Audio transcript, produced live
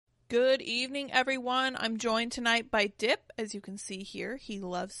Good evening, everyone. I'm joined tonight by Dip. As you can see here, he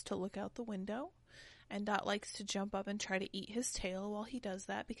loves to look out the window, and Dot likes to jump up and try to eat his tail while he does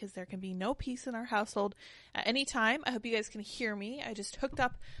that because there can be no peace in our household at any time. I hope you guys can hear me. I just hooked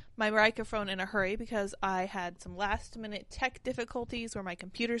up my microphone in a hurry because I had some last-minute tech difficulties where my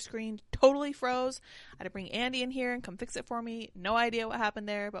computer screen totally froze. I had to bring Andy in here and come fix it for me. No idea what happened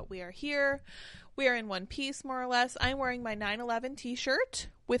there, but we are here. We are in one piece, more or less. I'm wearing my 9/11 t-shirt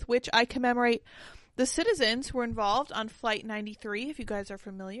with which I commemorate the citizens who were involved on Flight 93. If you guys are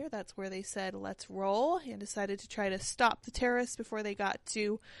familiar, that's where they said, let's roll, and decided to try to stop the terrorists before they got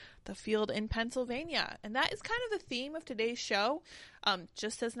to the field in Pennsylvania. And that is kind of the theme of today's show.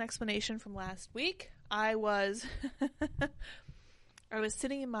 Just as an explanation from last week, I was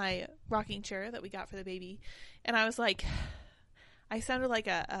sitting in my rocking chair that we got for the baby, and I was like, I sounded like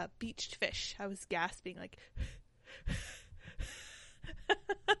a beached fish. I was gasping, like...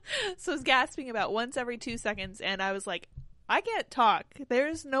 So I was gasping about once every 2 seconds, and I was like, I can't talk.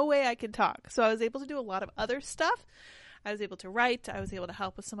 There's no way I can talk. So I was able to do a lot of other stuff. I was able to write. I was able to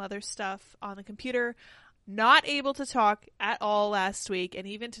help with some other stuff on the computer. Not able to talk at all last week, and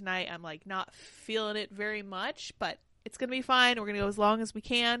even tonight I'm like not feeling it very much, but it's going to be fine. We're going to go as long as we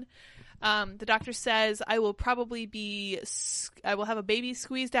can. The doctor says I will have a baby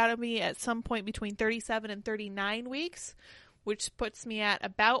squeezed out of me at some point between 37 and 39 weeks, which puts me at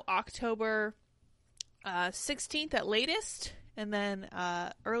about October 16th at latest, and then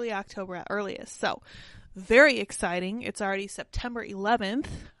early October at earliest. So, very exciting. It's already September 11th,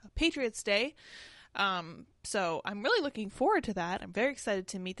 Patriots Day. So I'm really looking forward to that. I'm very excited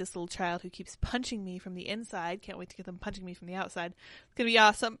to meet this little child who keeps punching me from the inside. Can't wait to get them punching me from the outside. It's going to be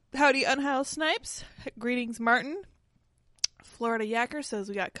awesome. Howdy, Unhoused Snipes. Greetings, Martin. Florida Yacker says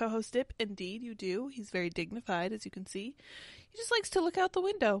we got co-host Dip. Indeed, you do. He's very dignified, as you can see. He just likes to look out the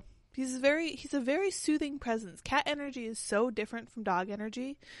window. He's a very soothing presence. Cat energy is so different from dog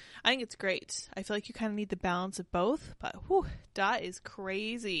energy. I think it's great. I feel like you kind of need the balance of both, but whew, Dot is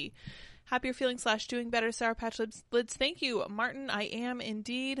crazy. Happier feeling / doing better, Sour Patch Lids. Thank you, Martin. I am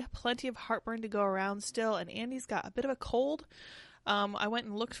indeed. Plenty of heartburn to go around still, and Andy's got a bit of a cold. I went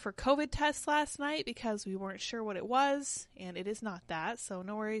and looked for COVID tests last night because we weren't sure what it was, and it is not that, so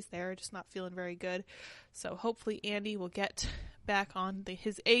no worries there, just not feeling very good. So hopefully Andy will get back on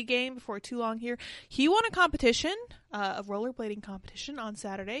his A game before too long here. He won a competition, a rollerblading competition on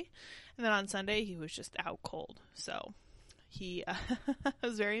Saturday, and then on Sunday he was just out cold, so... I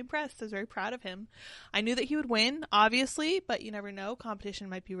was very impressed. I was very proud of him. I knew that he would win, obviously, but you never know. Competition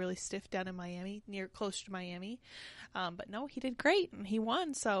might be really stiff down in Miami, close to Miami. But no, he did great, and he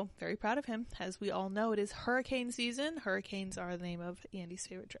won, so very proud of him. As we all know, it is hurricane season. Hurricanes are the name of Andy's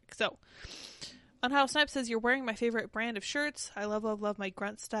favorite trick. So, Unhoused Snipe says, you're wearing my favorite brand of shirts. I love my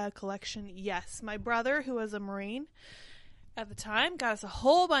grunt style collection. Yes, my brother, who was a Marine at the time, got us a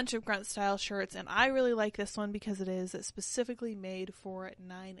whole bunch of grunt style shirts, and I really like this one because it is specifically made for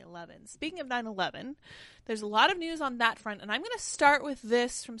 9/11. Speaking of 9/11, there's a lot of news on that front, and I'm going to start with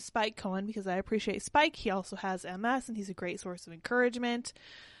this from Spike Cohen because I appreciate Spike. He also has MS, and he's a great source of encouragement.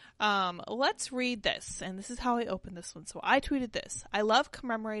 Let's read this, and this is how I opened this one. So I tweeted this: I love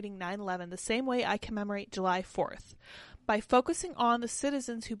commemorating 9/11 the same way I commemorate July 4th. By focusing on the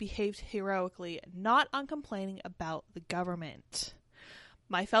citizens who behaved heroically, not on complaining about the government.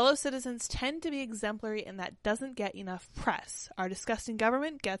 My fellow citizens tend to be exemplary, and that doesn't get enough press. Our disgusting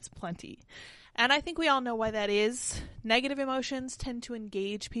government gets plenty. And I think we all know why that is. Negative emotions tend to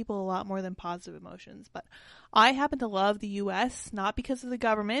engage people a lot more than positive emotions. But I happen to love the U.S., not because of the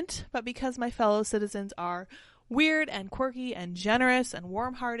government, but because my fellow citizens are weird and quirky and generous and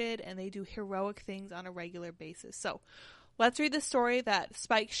warm-hearted, and they do heroic things on a regular basis. So let's read the story that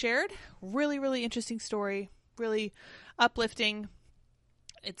Spike shared. Really, really interesting story. Really uplifting.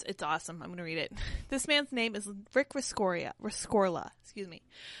 It's awesome. I'm going to read it. This man's name is Rick Rescorla.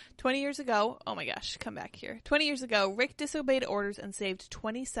 20 years ago, oh my gosh, come back here. 20 years ago, Rick disobeyed orders and saved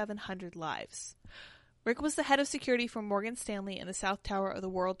 2,700 lives. Rick was the head of security for Morgan Stanley in the South Tower of the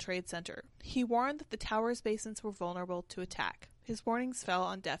World Trade Center. He warned that the tower's basements were vulnerable to attack. His warnings fell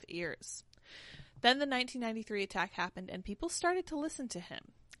on deaf ears. Then the 1993 attack happened, and people started to listen to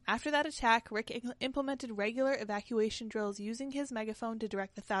him. After that attack, Rick implemented regular evacuation drills using his megaphone to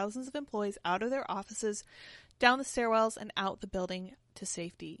direct the thousands of employees out of their offices, down the stairwells, and out the building to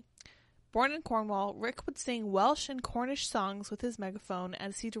safety. Born in Cornwall, Rick would sing Welsh and Cornish songs with his megaphone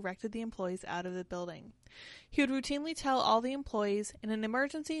as he directed the employees out of the building. He would routinely tell all the employees, in an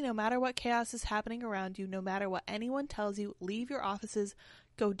emergency, no matter what chaos is happening around you, no matter what anyone tells you, leave your offices,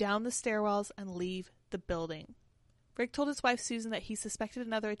 go down the stairwells, and leave the building. Rick told his wife Susan that he suspected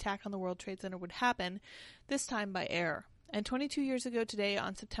another attack on the World Trade Center would happen, this time by air. And 22 years ago today,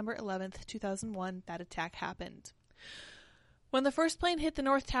 on September 11th, 2001, that attack happened. When the first plane hit the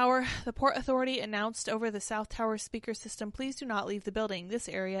North Tower, the Port Authority announced over the South Tower speaker system, "Please do not leave the building. This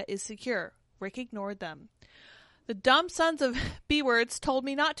area is secure." Rick ignored them. "The dumb sons of B-words told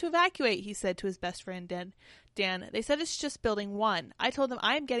me not to evacuate," he said to his best friend Dan. "They said it's just building 1. I told them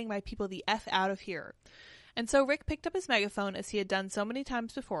I am getting my people the F out of here." And so Rick picked up his megaphone, as he had done so many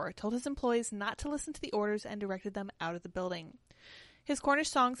times before, told his employees not to listen to the orders, and directed them out of the building. His Cornish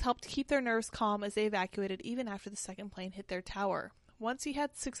songs helped keep their nerves calm as they evacuated even after the second plane hit their tower. Once he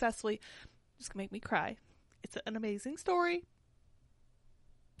had successfully... This is going to make me cry. It's an amazing story.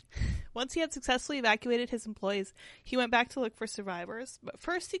 Once he had successfully evacuated his employees, he went back to look for survivors. But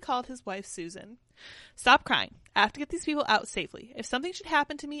first he called his wife, Susan. "Stop crying. I have to get these people out safely. If something should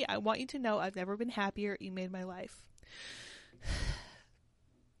happen to me, I want you to know I've never been happier. You made my life."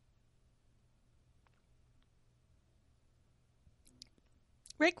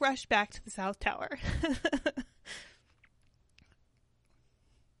 Rick rushed back to the South Tower.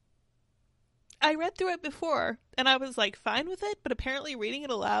 I read through it before, and I was, fine with it, but apparently reading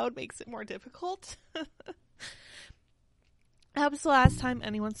it aloud makes it more difficult. That was the last time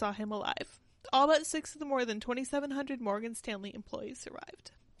anyone saw him alive. All but 6 of the more than 2,700 Morgan Stanley employees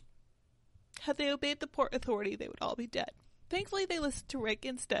survived. Had they obeyed the Port Authority, they would all be dead. Thankfully, they listened to Rick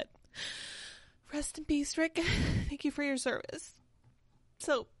instead. Rest in peace, Rick. Thank you for your service.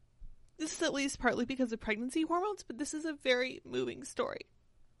 So, this is at least partly because of pregnancy hormones, but this is a very moving story.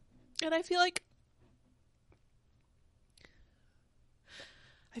 And I feel like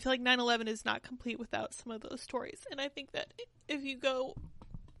 9/11 is not complete without some of those stories. And I think that if you go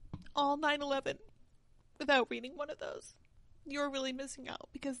all 9/11 without reading one of those, you're really missing out,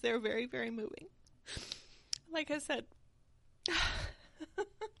 because they're very, very moving. Like I said,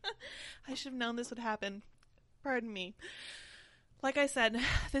 I should have known this would happen. Pardon me. Like I said,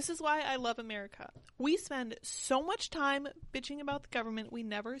 this is why I love America. We spend so much time bitching about the government, we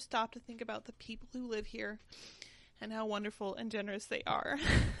never stop to think about the people who live here and how wonderful and generous they are.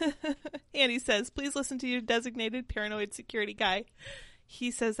 Andy says, "Please listen to your designated paranoid security guy." He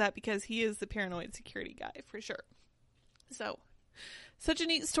says that because he is the paranoid security guy, for sure. So, such a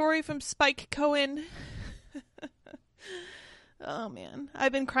neat story from Spike Cohen. Oh, man.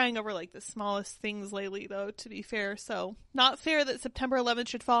 I've been crying over, the smallest things lately, though, to be fair. So, not fair that September 11th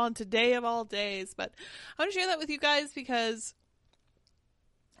should fall on today of all days. But I want to share that with you guys because,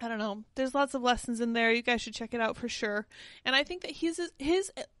 I don't know, there's lots of lessons in there. You guys should check it out for sure. And I think that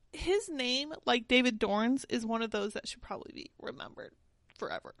his name, like David Dorn's, is one of those that should probably be remembered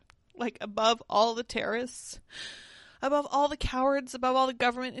forever. Above all the terrorists, above all the cowards, above all the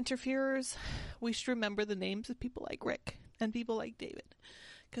government interferers, we should remember the names of people like Rick and people like David,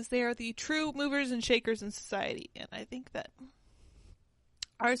 because they are the true movers and shakers in society. And I think that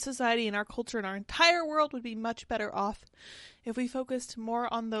our society and our culture and our entire world would be much better off if we focused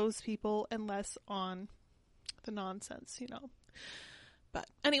more on those people and less on the nonsense, But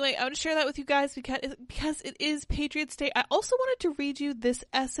anyway, I want to share that with you guys because it is Patriots Day. I also wanted to read you this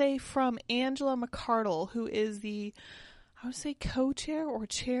essay from Angela McArdle, who is the, I would say, co-chair or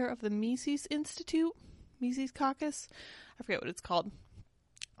chair of the Mises Institute, Mises Caucus. I forget what it's called.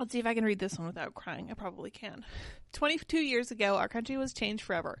 Let's see if I can read this one without crying. I probably can. 22 years ago, our country was changed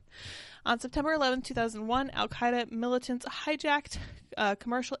forever. On September 11, 2001, Al-Qaeda militants hijacked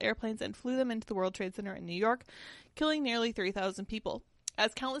commercial airplanes and flew them into the World Trade Center in New York, killing nearly 3,000 people.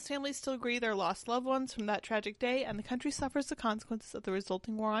 As countless families still grieve their lost loved ones from that tragic day, and the country suffers the consequences of the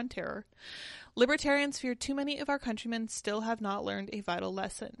resulting war on terror, libertarians fear too many of our countrymen still have not learned a vital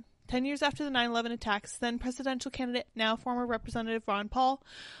lesson. 10 years after the 9/11 attacks, then presidential candidate, now former Representative Ron Paul,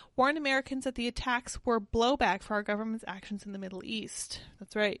 warned Americans that the attacks were blowback for our government's actions in the Middle East.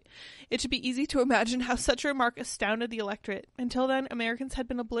 That's right. It should be easy to imagine how such a remark astounded the electorate. Until then, Americans had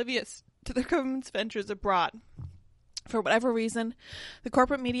been oblivious to their government's ventures abroad. For whatever reason, the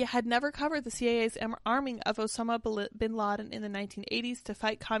corporate media had never covered the CIA's arming of Osama bin Laden in the 1980s to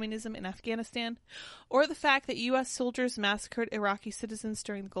fight communism in Afghanistan, or the fact that U.S. soldiers massacred Iraqi citizens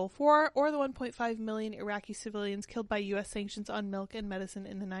during the Gulf War, or the 1.5 million Iraqi civilians killed by U.S. sanctions on milk and medicine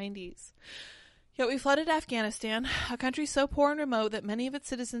in the 90s. Yet we flooded Afghanistan, a country so poor and remote that many of its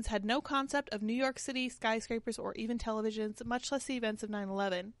citizens had no concept of New York City, skyscrapers, or even televisions, much less the events of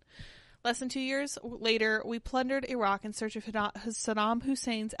 9/11. Less than 2 years later, we plundered Iraq in search of Saddam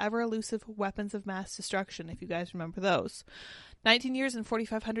Hussein's ever-elusive weapons of mass destruction, if you guys remember those. 19 years and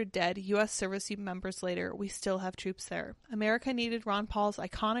 4,500 dead U.S. service members later, we still have troops there. America needed Ron Paul's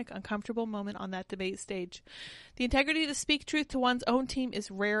iconic, uncomfortable moment on that debate stage. The integrity to speak truth to one's own team is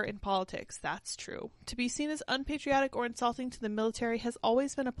rare in politics. That's true. To be seen as unpatriotic or insulting to the military has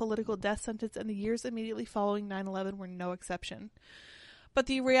always been a political death sentence, and the years immediately following 9/11 were no exception. But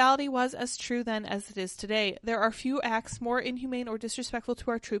the reality was as true then as it is today. There are few acts more inhumane or disrespectful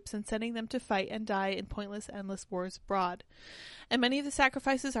to our troops than sending them to fight and die in pointless, endless wars abroad. And many of the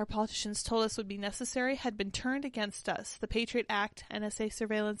sacrifices our politicians told us would be necessary had been turned against us. The Patriot Act, NSA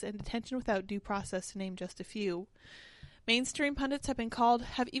surveillance, and detention without due process, to name just a few. Mainstream pundits have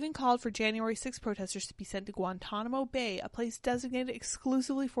even called for January 6 protesters to be sent to Guantanamo Bay, a place designated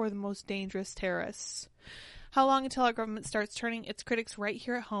exclusively for the most dangerous terrorists. How long until our government starts turning its critics right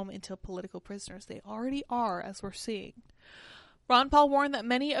here at home into political prisoners? They already are, as we're seeing. Ron Paul warned that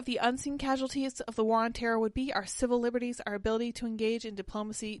many of the unseen casualties of the war on terror would be our civil liberties, our ability to engage in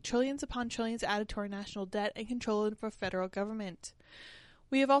diplomacy, trillions upon trillions added to our national debt, and control of our federal government.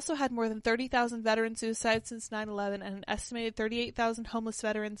 We have also had more than 30,000 veteran suicides since 9/11 and an estimated 38,000 homeless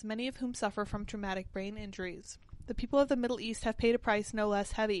veterans, many of whom suffer from traumatic brain injuries. The people of the Middle East have paid a price no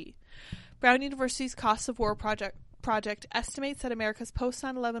less heavy. Brown University's Costs of War project estimates that America's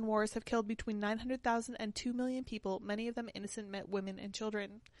post-9/11 wars have killed between 900,000 and 2 million people, many of them innocent women and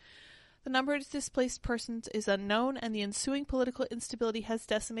children. The number of displaced persons is unknown, and the ensuing political instability has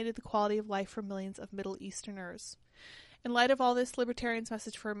decimated the quality of life for millions of Middle Easterners. In light of all this, Libertarians'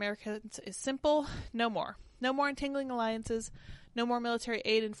 message for Americans is simple: no more. No more entangling alliances, no more military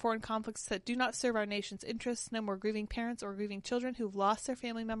aid in foreign conflicts that do not serve our nation's interests, no more grieving parents or grieving children who have lost their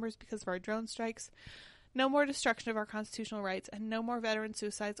family members because of our drone strikes, no more destruction of our constitutional rights, and no more veteran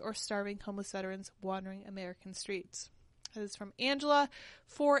suicides or starving homeless veterans wandering American streets. That is from Angela,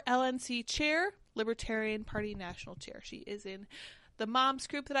 4 LNC Chair, Libertarian Party National Chair. She is in the moms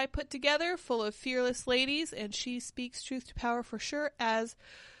group that I put together, full of fearless ladies, and she speaks truth to power for sure, as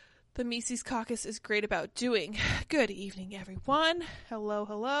the Mises Caucus is great about doing. Good evening, everyone. Hello,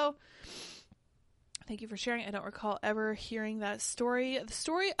 hello. Thank you for sharing. I don't recall ever hearing that story. The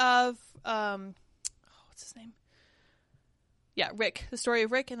story of, what's his name? Yeah, Rick. The story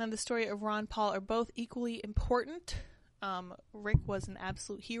of Rick and then the story of Ron Paul are both equally important. Rick was an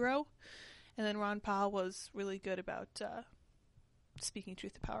absolute hero, and then Ron Paul was really good about speaking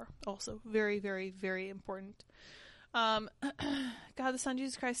truth to power. Also very, very, very important. God the Son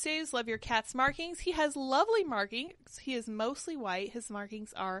Jesus Christ saves. Love your cat's markings. He has lovely markings. He is mostly white. His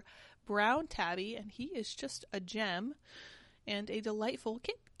markings are brown tabby, and he is just a gem and a delightful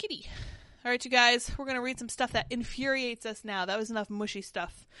kitty. All right, you guys, we're going to read some stuff that infuriates us now. That was enough mushy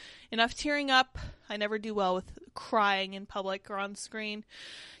stuff. Enough tearing up. I never do well with crying in public or on screen.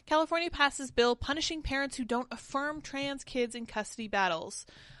 California passes bill punishing parents who don't affirm trans kids in custody battles.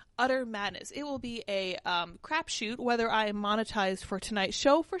 Utter madness. It will be a crapshoot whether I am monetized for tonight's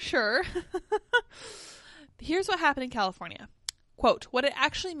show for sure. Here's what happened in California. Quote, what it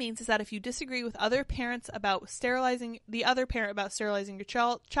actually means is that if you disagree with other parents about sterilizing your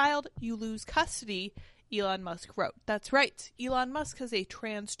child, you lose custody, Elon Musk wrote. That's right. Elon Musk has a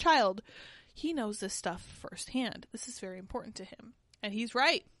trans child. He knows this stuff firsthand. This is very important to him. And he's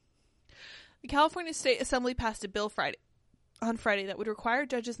right. The California State Assembly passed a bill on Friday that would require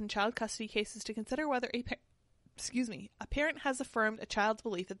judges in child custody cases to consider whether a parent has affirmed a child's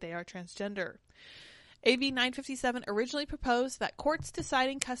belief that they are transgender. AB 957 originally proposed that courts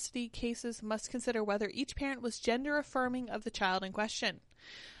deciding custody cases must consider whether each parent was gender affirming of the child in question.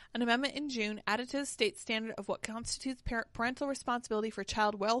 An amendment in June added to the state standard of what constitutes parental responsibility for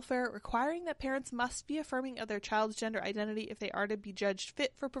child welfare, requiring that parents must be affirming of their child's gender identity if they are to be judged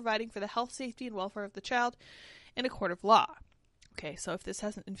fit for providing for the health, safety, and welfare of the child in a court of law. Okay, so if this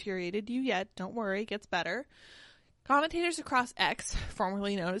hasn't infuriated you yet, don't worry, it gets better. Commentators across X,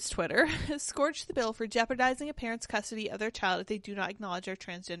 formerly known as Twitter, has scourged the bill for jeopardizing a parent's custody of their child if they do not acknowledge their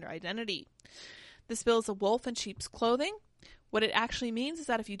transgender identity. This bill is a wolf in sheep's clothing. What it actually means is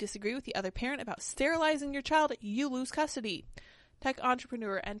that if you disagree with the other parent about sterilizing your child, you lose custody. Tech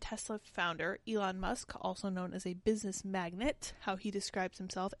entrepreneur and Tesla founder Elon Musk, also known as a business magnate, how he describes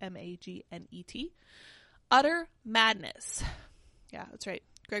himself, M-A-G-N-E-T. Utter madness. Yeah, that's right.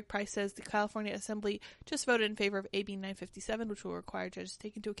 Greg Price says the California Assembly just voted in favor of AB 957, which will require judges to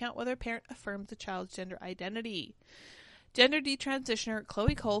take into account whether a parent affirms the child's gender identity. Gender detransitioner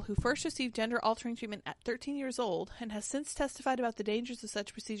Chloe Cole, who first received gender-altering treatment at 13 years old and has since testified about the dangers of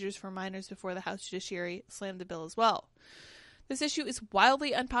such procedures for minors before the House Judiciary, slammed the bill as well. This issue is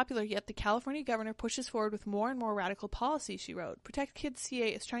wildly unpopular, yet the California governor pushes forward with more and more radical policies, she wrote. Protect Kids CA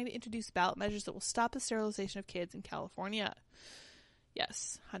is trying to introduce ballot measures that will stop the sterilization of kids in California.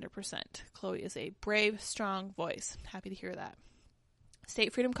 Yes, 100%. Chloe is a brave, strong voice. Happy to hear that.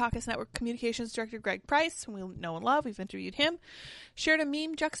 State Freedom Caucus Network Communications Director Greg Price, whom we know and love, we've interviewed him, shared a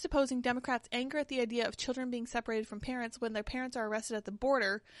meme juxtaposing Democrats' anger at the idea of children being separated from parents when their parents are arrested at the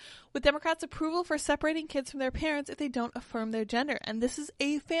border, with Democrats' approval for separating kids from their parents if they don't affirm their gender. And this is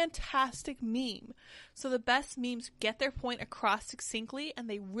a fantastic meme. So the best memes get their point across succinctly, and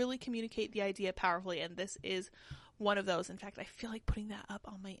they really communicate the idea powerfully, and this is one of those. In fact, I feel like putting that up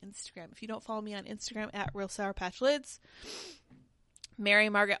on my Instagram. If you don't follow me on Instagram, at Real Sour Patch Lids. Mary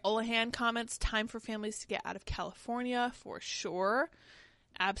Margaret Olahan comments, time for families to get out of California, for sure.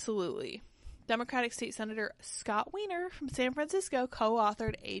 Absolutely. Democratic State Senator Scott Wiener from San Francisco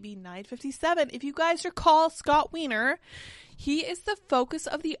co-authored AB 957. If you guys recall Scott Wiener, he is the focus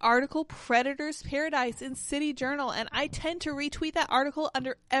of the article Predator's Paradise in City Journal, and I tend to retweet that article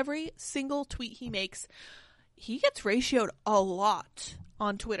under every single tweet he makes. He gets ratioed a lot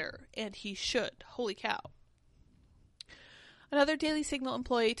on Twitter, and he should. Holy cow. Another Daily Signal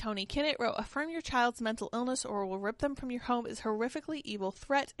employee, Tony Kinnett, wrote, affirm your child's mental illness or we'll rip them from your home is a horrifically evil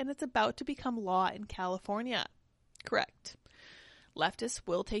threat, and it's about to become law in California. Correct. Leftists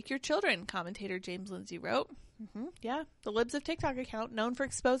will take your children, commentator James Lindsay wrote. Yeah, the Libs of TikTok account, known for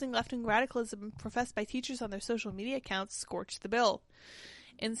exposing left-wing radicalism professed by teachers on their social media accounts, scorched the bill.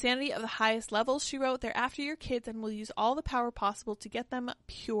 Insanity of the highest levels, she wrote, they're after your kids and will use all the power possible to get them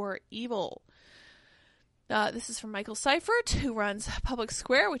pure evil. This is from Michael Seifert, who runs Public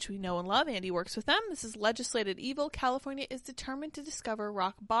Square, which we know and love. Andy works with them. This is legislated evil. California is determined to discover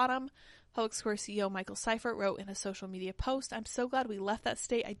rock bottom. Public Square CEO Michael Seifert wrote in a social media post, I'm so glad we left that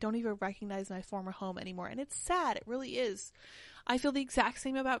state. I don't even recognize my former home anymore. And it's sad. It really is. I feel the exact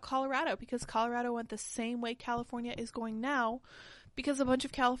same about Colorado, because Colorado went the same way California is going now, because a bunch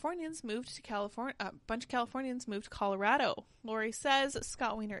of Californians moved to Colorado. Lori says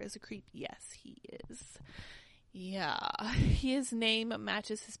Scott Wiener is a creep. Yes, he is. Yeah, his name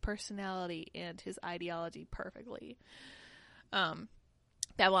matches his personality and his ideology perfectly.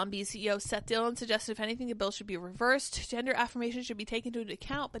 Babylon B CEO Seth Dillon suggested, if anything, the bill should be reversed. Gender affirmation should be taken into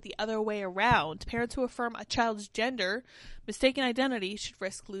account, but the other way around. Parents who affirm a child's gender, mistaken identity, should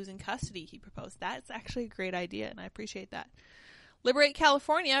risk losing custody, he proposed. That's actually a great idea, and I appreciate that. Liberate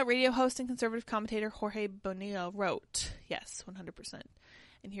California, radio host and conservative commentator Jorge Bonilla wrote, yes, 100%.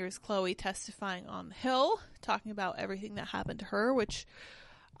 And here's Chloe testifying on the Hill, talking about everything that happened to her, which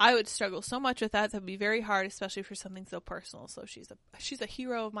I would struggle so much with that. That would be very hard, especially for something so personal. So she's a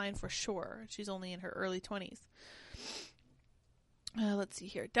hero of mine for sure. She's only in her early 20s. Let's see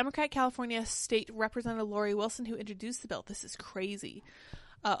here. Democrat California State Representative Lori Wilson, who introduced the bill. This is crazy.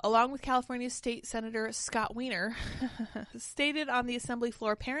 Along with California State Senator Scott Wiener, stated on the assembly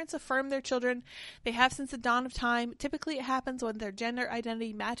floor, parents affirm their children. They have since the dawn of time. Typically, it happens when their gender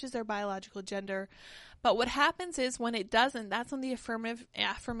identity matches their biological gender. But what happens is when it doesn't, that's when the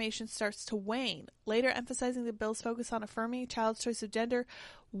affirmation starts to wane. Later, emphasizing the bill's focus on affirming a child's choice of gender,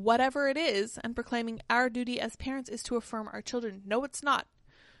 whatever it is, and proclaiming our duty as parents is to affirm our children. No, it's not.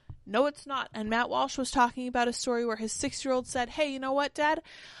 No, it's not. And Matt Walsh was talking about a story where his 6-year-old said, hey, you know what, Dad?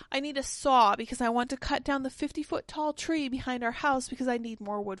 I need a saw because I want to cut down the 50-foot tall tree behind our house because I need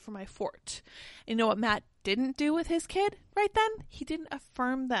more wood for my fort. And you know what Matt didn't do with his kid right then? He didn't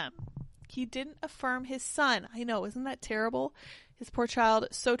affirm them. He didn't affirm his son. I know, isn't that terrible? His poor child,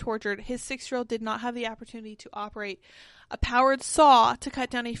 so tortured. His 6-year-old did not have the opportunity to operate a powered saw to cut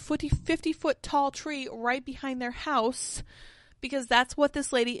down a 50-foot tall tree right behind their house, because that's what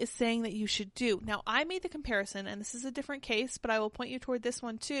this lady is saying that you should do. Now, I made the comparison, and this is a different case, but I will point you toward this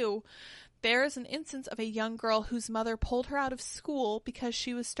one too. There is an instance of a young girl whose mother pulled her out of school because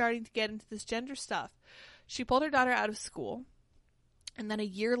she was starting to get into this gender stuff. She pulled her daughter out of school, and then a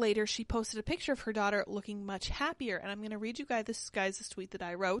year later, she posted a picture of her daughter looking much happier. And I'm going to read you guys this tweet that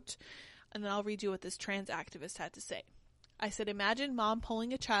I wrote, and then I'll read you what this trans activist had to say. I said, imagine mom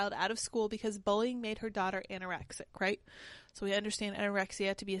pulling a child out of school because bullying made her daughter anorexic, right? So we understand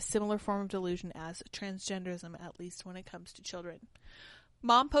anorexia to be a similar form of delusion as transgenderism, at least when it comes to children.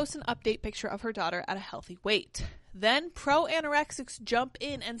 Mom posts an update picture of her daughter at a healthy weight. Then pro-anorexics jump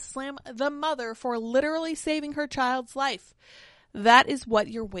in and slam the mother for literally saving her child's life. That is what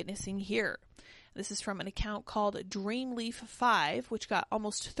you're witnessing here. This is from an account called Dreamleaf5, which got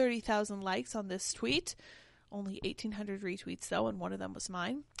almost 30,000 likes on this tweet. Only 1,800 retweets, though, and one of them was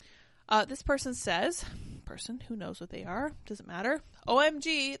mine. This person says, who knows what they are, doesn't matter.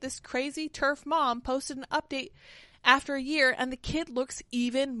 OMG, this crazy TERF mom posted an update after a year, and the kid looks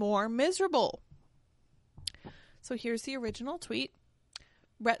even more miserable. So here's the original tweet.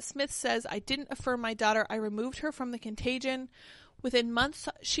 Rhett Smith says, I didn't affirm my daughter. I removed her from the contagion. Within months,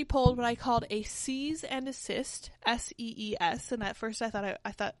 she pulled what I called a cease and desist, S-E-E-S. And at first I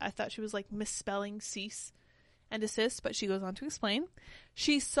thought she was like misspelling cease and desist, but she goes on to explain.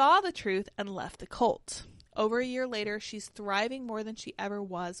 She saw the truth and left the cult. Over a year later, she's thriving more than she ever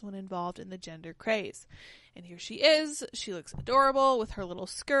was when involved in the gender craze. And here she is. She looks adorable with her little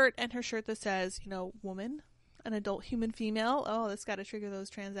skirt and her shirt that says, woman, an adult human female. Oh, that's got to trigger those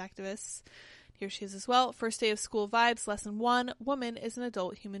trans activists. Here she is as well. First day of school vibes, lesson 1, woman is an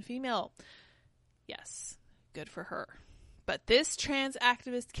adult human female. Yes, good for her. But this trans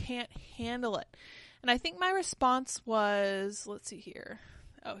activist can't handle it. And I think my response was, let's see here.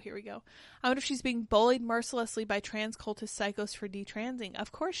 Oh, here we go. I wonder if she's being bullied mercilessly by trans cultist psychos for detransing.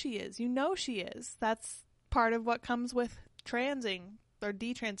 Of course she is. She is. That's part of what comes with transing or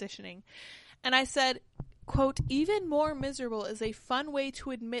detransitioning. And I said, quote, even more miserable is a fun way to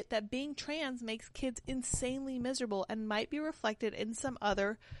admit that being trans makes kids insanely miserable and might be reflected in some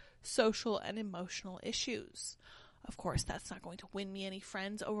other social and emotional issues. Of course, that's not going to win me any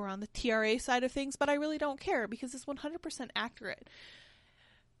friends over on the TRA side of things, but I really don't care because it's 100% accurate.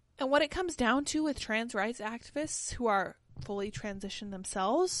 And what it comes down to with trans rights activists who are fully transitioned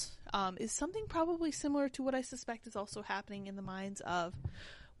themselves is something probably similar to what I suspect is also happening in the minds of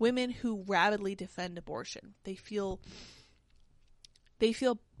women who rabidly defend abortion. They feel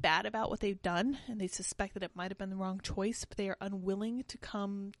bad about what they've done, and they suspect that it might have been the wrong choice, but they are unwilling to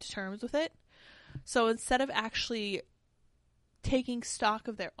come to terms with it. So instead of actually taking stock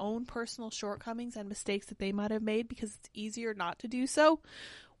of their own personal shortcomings and mistakes that they might have made, because it's easier not to do so,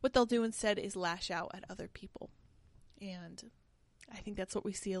 what they'll do instead is lash out at other people. And I think that's what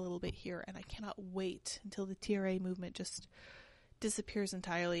we see a little bit here, and I cannot wait until the TRA movement just disappears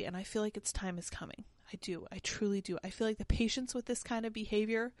entirely, and I feel like its time is coming. I truly do. I feel like the patience with this kind of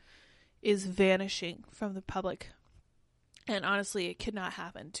behavior is vanishing from the public, and honestly, it could not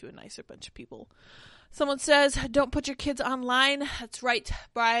happen to a nicer bunch of people. Someone says, don't put your kids online. That's right,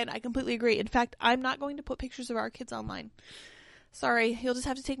 Brian. I completely agree. In fact, I'm not going to put pictures of our kids online. Sorry, you'll just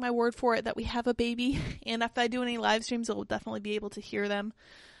have to take my word for it that we have a baby, and if I do any live streams, you'll definitely be able to hear them.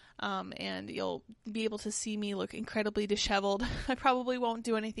 And you'll be able to see me look incredibly disheveled. I probably won't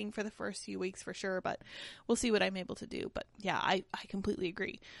do anything for the first few weeks for sure, but we'll see what I'm able to do. But yeah, I completely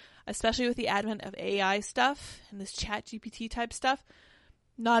agree. Especially with the advent of AI stuff and this chat GPT type stuff.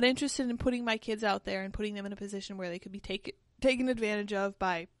 Not interested in putting my kids out there and putting them in a position where they could be taken advantage of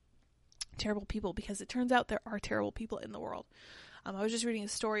by terrible people, because it turns out there are terrible people in the world. I was just reading a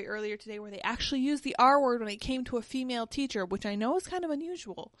story earlier today where they actually used the R word when it came to a female teacher, which I know is kind of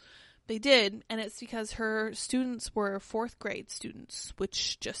unusual. They did, and it's because her students were 4th grade students,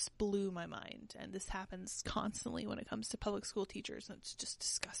 which just blew my mind. And this happens constantly when it comes to public school teachers, and it's just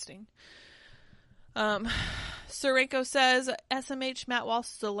disgusting. Surenko says, SMH Matt Walsh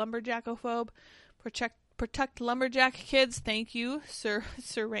is a lumberjackophobe. Protect lumberjack kids. Thank you, Sir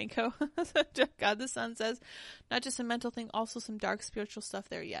Ranko. God the Son says, not just a mental thing, also some dark spiritual stuff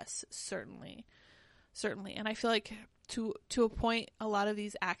there. Yes, certainly. And I feel like to a point, a lot of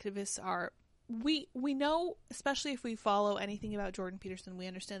these activists are, we know, especially if we follow anything about Jordan Peterson, we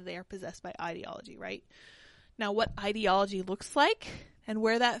understand that they are possessed by ideology, right? Now, what ideology looks like and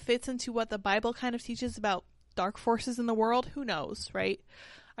where that fits into what the Bible kind of teaches about dark forces in the world, who knows, right?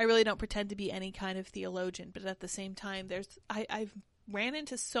 I really don't pretend to be any kind of theologian, but at the same time, I've ran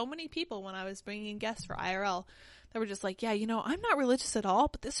into so many people when I was bringing in guests for IRL that were just like, yeah, I'm not religious at all,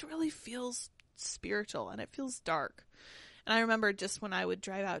 but this really feels spiritual and it feels dark. And I remember just when I would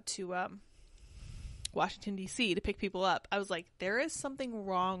drive out to Washington, D.C. to pick people up, I was like, there is something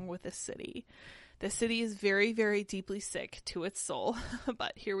wrong with this city. This city is very, very deeply sick to its soul,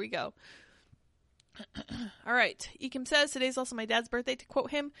 but here we go. All right. Ekim says, today's also my dad's birthday. To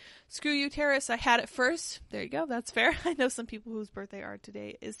quote him, screw you, terrorists. I had it first. There you go. That's fair. I know some people whose birthday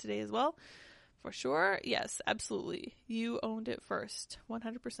is today as well. For sure. Yes, absolutely. You owned it first.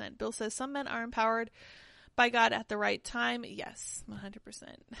 100%. Bill says, some men are empowered by God at the right time. Yes, 100%.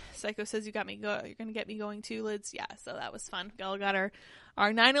 Psycho says, you're going to get me going too, Lids. Yeah, so that was fun. We all got our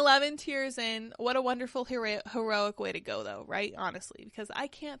 9/11 tears in. What a wonderful, heroic way to go, though, right? Honestly, because I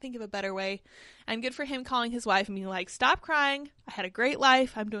can't think of a better way. And good for him calling his wife and being like, stop crying. I had a great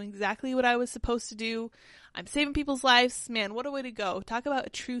life. I'm doing exactly what I was supposed to do. I'm saving people's lives. Man, what a way to go. Talk about a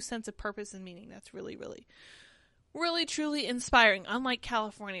true sense of purpose and meaning. That's really, really, Really, truly inspiring, unlike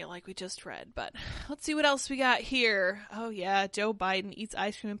California, like we just read. But let's see what else we got here. Oh, yeah, Joe Biden eats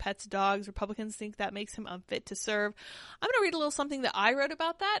ice cream and pets dogs. Republicans think that makes him unfit to serve. I'm going to read a little something that I wrote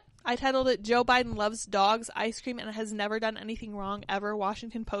about that. I titled it, Joe Biden loves dogs, ice cream, and has never done anything wrong ever,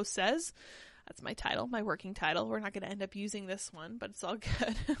 Washington Post says. That's my title, my working title. We're not going to end up using this one, but it's all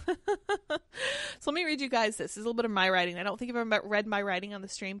good. So let me read you guys this. This is a little bit of my writing. I don't think I've ever read my writing on the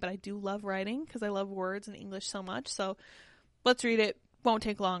stream, but I do love writing because I love words and English so much. So let's read it. Won't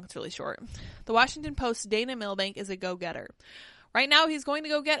take long. It's really short. The Washington Post's Dana Milbank is a go-getter. Right now, he's going to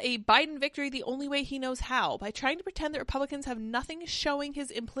go get a Biden victory the only way he knows how, by trying to pretend that Republicans have nothing showing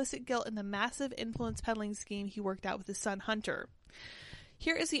his implicit guilt in the massive influence peddling scheme he worked out with his son Hunter.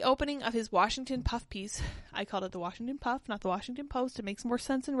 Here is the opening of his Washington Puff piece. I called it the Washington Puff, not the Washington Post. It makes more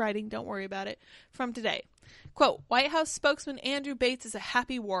sense in writing. Don't worry about it. From today. Quote, White House spokesman Andrew Bates is a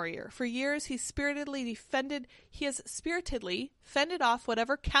happy warrior. For years, he has spiritedly fended off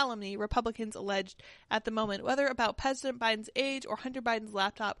whatever calumny Republicans alleged at the moment, whether about President Biden's age or Hunter Biden's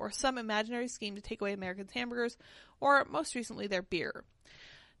laptop or some imaginary scheme to take away Americans' hamburgers or, most recently, their beer.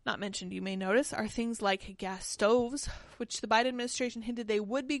 Not mentioned, you may notice, are things like gas stoves, which the Biden administration hinted they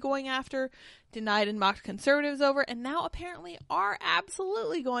would be going after, denied and mocked conservatives over, and now apparently are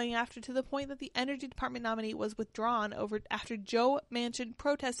absolutely going after, to the point that the Energy Department nominee was withdrawn after Joe Manchin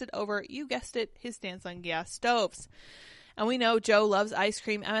protested over, you guessed it, his stance on gas stoves. And we know Joe loves ice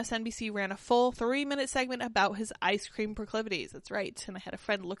cream. MSNBC ran a full 3-minute segment about his ice cream proclivities. That's right. And I had a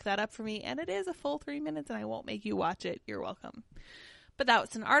friend look that up for me, and it is a full 3 minutes, and I won't make you watch it. You're welcome. But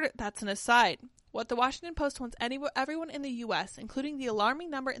that's an aside. What the Washington Post wants everyone in the U.S., including the alarming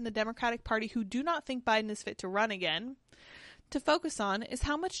number in the Democratic Party who do not think Biden is fit to run again, to focus on is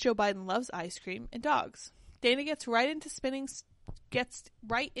how much Joe Biden loves ice cream and dogs. Dana gets right into spinning.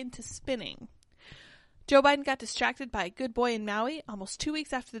 Joe Biden got distracted by a good boy in Maui almost 2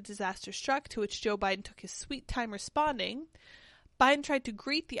 weeks after the disaster struck, to which Joe Biden took his sweet time responding. Biden tried to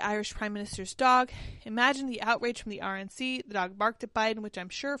greet the Irish Prime Minister's dog. Imagine the outrage from the RNC. The dog barked at Biden, which I'm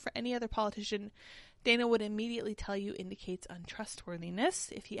sure for any other politician, Dana would immediately tell you indicates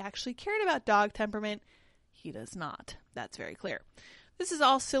untrustworthiness. If he actually cared about dog temperament, he does not. That's very clear. This is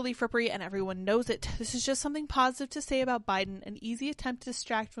all silly frippery, and everyone knows it. This is just something positive to say about Biden, an easy attempt to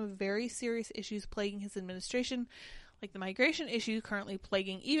distract from very serious issues plaguing his administration, like the migration issue currently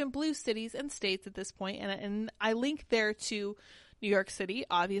plaguing even blue cities and states at this point. And I link there to New York City,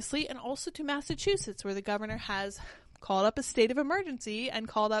 obviously, and also to Massachusetts, where the governor has called up a state of emergency and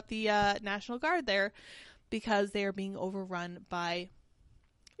called up the National Guard there because they are being overrun by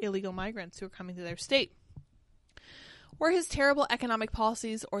illegal migrants who are coming to their state. Were his terrible economic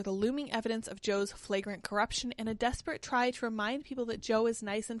policies or the looming evidence of Joe's flagrant corruption in a desperate try to remind people that Joe is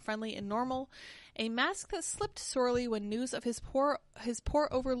nice and friendly and normal, a mask that slipped sorely when news of his poor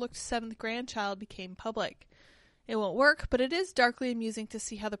overlooked 7th grandchild became public? It won't work, but it is darkly amusing to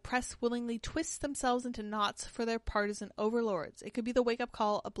see how the press willingly twists themselves into knots for their partisan overlords. It could be the wake-up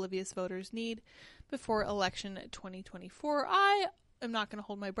call oblivious voters need before election 2024. I am not going to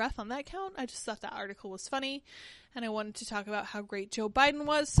hold my breath on that count. I just thought that article was funny, and I wanted to talk about how great Joe Biden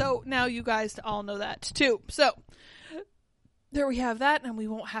was, so now you guys all know that too. So, there we have that, and we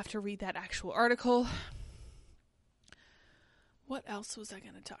won't have to read that actual article. What else was I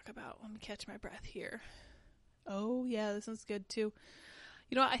going to talk about? Let me catch my breath here. Oh, yeah, this one's good, too.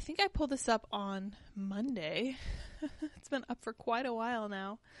 You know, I think I pulled this up on Monday. It's been up for quite a while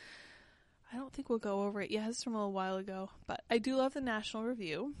now. I don't think we'll go over it. Yeah, it's from a little while ago. But I do love the National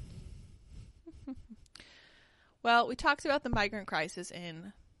Review. Well, we talked about the migrant crisis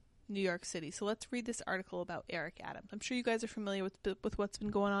in New York City. So let's read this article about Eric Adams. I'm sure you guys are familiar with what's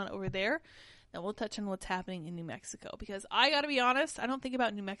been going on over there. And we'll touch on what's happening in New Mexico. Because I gotta be honest, I don't think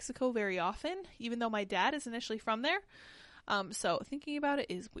about New Mexico very often, even though my dad is initially from there. So thinking about it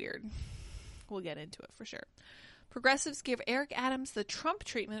is weird. We'll get into it for sure. Progressives give Eric Adams the Trump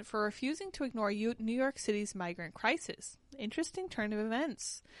treatment for refusing to ignore New York City's migrant crisis. Interesting turn of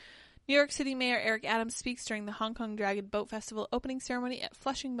events. New York City Mayor Eric Adams speaks during the Hong Kong Dragon Boat Festival opening ceremony at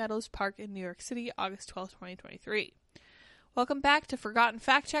Flushing Meadows Park in New York City, August 12, 2023. Welcome back to Forgotten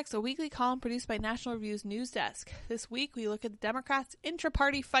Fact Checks, a weekly column produced by National Review's News Desk. This week, we look at the Democrats'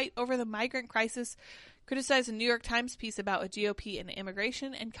 intra-party fight over the migrant crisis, criticize a New York Times piece about a GOP and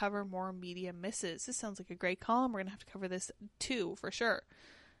immigration, and cover more media misses. This sounds like a great column. We're going to have to cover this too, for sure.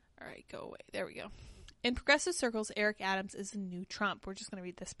 All right, go away. There we go. In progressive circles, Eric Adams is the new Trump. We're just going to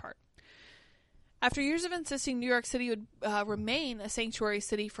read this part. After years of insisting New York City would remain a sanctuary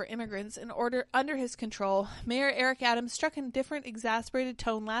city for immigrants in order under his control, Mayor Eric Adams struck a different, exasperated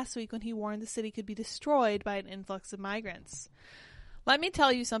tone last week when he warned the city could be destroyed by an influx of migrants. Let me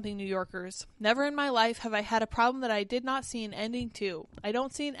tell you something, New Yorkers. Never in my life have I had a problem that I did not see an ending to. I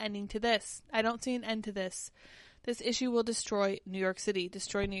don't see an ending to this. I don't see an end to this. This issue will destroy New York City.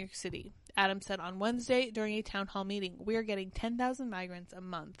 Destroy New York City. Adams said on Wednesday during a town hall meeting, "We are getting 10,000 migrants a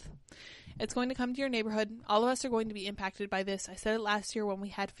month. It's going to come to your neighborhood. All of us are going to be impacted by this. I said it last year when we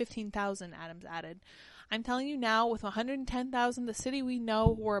had 15,000, Adams added. I'm telling you now, with 110,000, the city we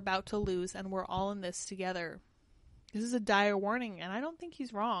know we're about to lose, and we're all in this together." This is a dire warning, and I don't think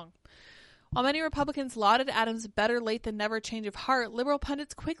he's wrong. While many Republicans lauded Adams' better late than never change of heart, liberal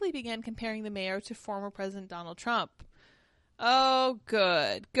pundits quickly began comparing the mayor to former President Donald Trump. Oh,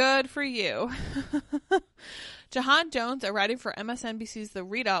 good. Good for you. Jahan Jones, a writer for MSNBC's The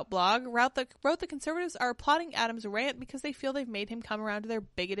Readout blog, wrote the conservatives are applauding Adams' rant because they feel they've made him come around to their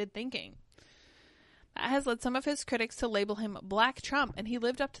bigoted thinking. That has led some of his critics to label him Black Trump, and he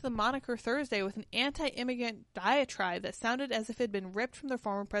lived up to the moniker Thursday with an anti-immigrant diatribe that sounded as if it had been ripped from the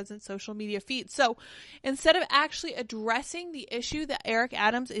former president's social media feed. So instead of actually addressing the issue that Eric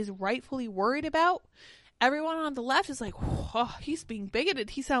Adams is rightfully worried about, everyone on the left is like, oh, he's being bigoted.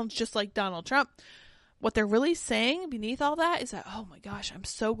 He sounds just like Donald Trump. What they're really saying beneath all that is that, oh my gosh, I'm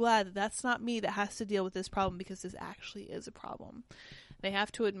so glad that that's not me that has to deal with this problem, because this actually is a problem. They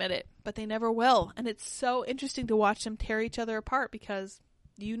have to admit it, but they never will. And it's so interesting to watch them tear each other apart because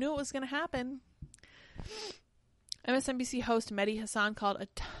you knew it was going to happen. MSNBC host Mehdi Hassan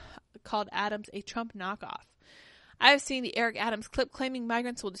called Adams a Trump knockoff. I have seen the Eric Adams clip claiming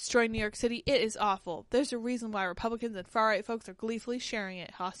migrants will destroy New York City. It is awful. There's a reason why Republicans and far-right folks are gleefully sharing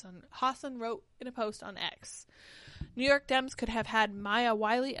it, Hassan wrote in a post on X. New York Dems could have had Maya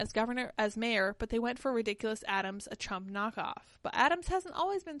Wiley as mayor, but they went for ridiculous Adams, a Trump knockoff. But Adams hasn't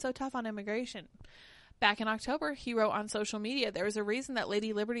always been so tough on immigration. Back in October, he wrote on social media, "There is a reason that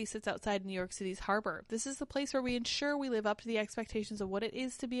Lady Liberty sits outside New York City's harbor. This is the place where we ensure we live up to the expectations of what it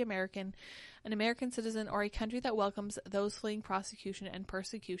is to be American, an American citizen, or a country that welcomes those fleeing prosecution and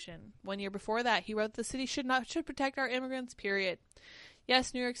persecution." 1 year before that, he wrote, "The city should protect our immigrants, period."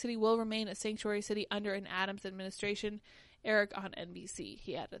 Yes, New York City will remain a sanctuary city under an Adams administration, Eric on NBC,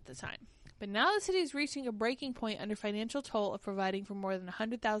 he added at the time. But now the city is reaching a breaking point under financial toll of providing for more than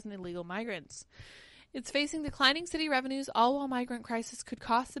 100,000 illegal migrants. It's facing declining city revenues, all while migrant crisis could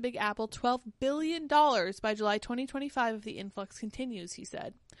cost the Big Apple $12 billion by July 2025 if the influx continues, he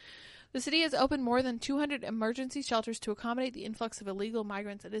said. The city has opened more than 200 emergency shelters to accommodate the influx of illegal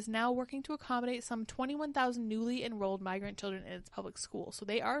migrants and is now working to accommodate some 21,000 newly enrolled migrant children in its public schools. So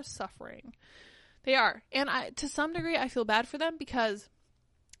they are suffering. They are. And to some degree, I feel bad for them because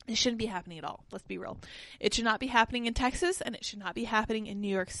it shouldn't be happening at all. Let's be real. It should not be happening in Texas, and it should not be happening in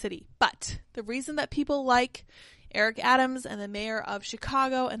New York City. But the reason that people like Eric Adams and the mayor of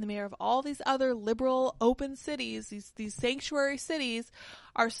Chicago and the mayor of all these other liberal open cities, these sanctuary cities,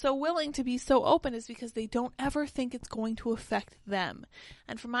 are so willing to be so open is because they don't ever think it's going to affect them.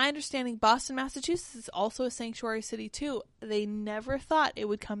 And from my understanding, Boston, Massachusetts is also a sanctuary city too. They never thought it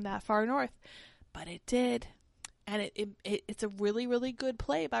would come that far north, but it did. And it's a really, really good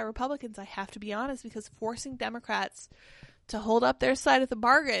play by Republicans, I have to be honest, because forcing Democrats to hold up their side of the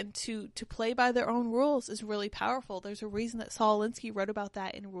bargain, to play by their own rules, is really powerful. There's a reason that Saul Alinsky wrote about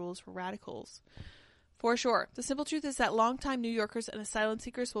that in Rules for Radicals. For sure. The simple truth is that longtime New Yorkers and asylum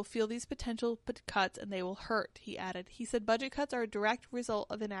seekers will feel these potential cuts, and they will hurt, he added. He said budget cuts are a direct result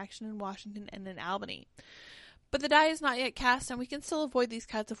of inaction in Washington and in Albany. But the die is not yet cast, and we can still avoid these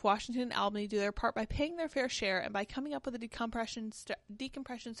cuts if Washington and Albany do their part by paying their fair share and by coming up with a decompression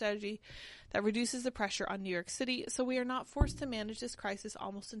strategy that reduces the pressure on New York City, so we are not forced to manage this crisis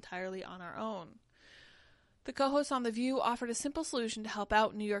almost entirely on our own. The co-host on The View offered a simple solution to help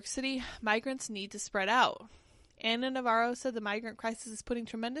out New York City. Migrants need to spread out. Anna Navarro said the migrant crisis is putting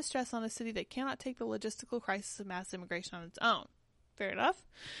tremendous stress on a city that cannot take the logistical crisis of mass immigration on its own. Fair enough.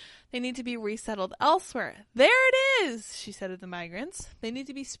 They need to be resettled elsewhere. There it is, she said of the migrants. They need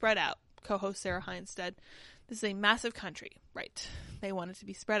to be spread out, co-host Sarah Hines said. This is a massive country. Right. They want it to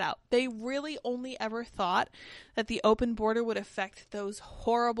be spread out. They really only ever thought that the open border would affect those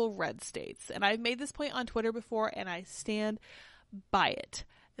horrible red states. And I've made this point on Twitter before, and I stand by it.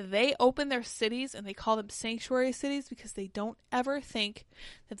 They open their cities, and they call them sanctuary cities because they don't ever think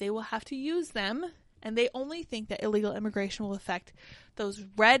that they will have to use them. And they only think that illegal immigration will affect those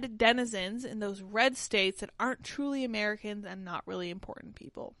red denizens in those red states that aren't truly Americans and not really important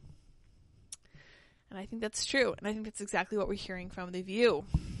people. And I think that's true. And I think that's exactly what we're hearing from The View.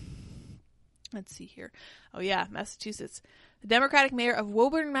 Let's see here. Oh, yeah, Massachusetts. The Democratic mayor of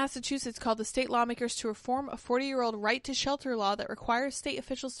Woburn, Massachusetts, called the state lawmakers to reform a 40-year-old right to shelter law that requires state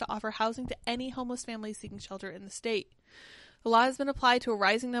officials to offer housing to any homeless family seeking shelter in the state. The law has been applied to a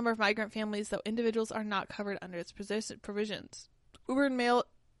rising number of migrant families, though individuals are not covered under its provisions.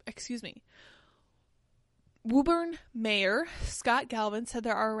 Woburn Mayor Scott Galvin said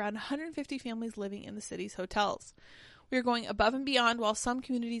there are around 150 families living in the city's hotels. We are going above and beyond while some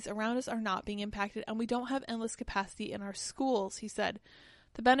communities around us are not being impacted, and we don't have endless capacity in our schools, he said.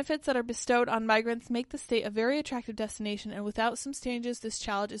 The benefits that are bestowed on migrants make the state a very attractive destination, and without some changes, this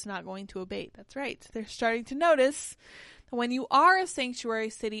challenge is not going to abate. That's right. They're starting to notice that when you are a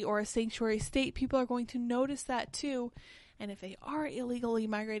sanctuary city or a sanctuary state, people are going to notice that too. And if they are illegally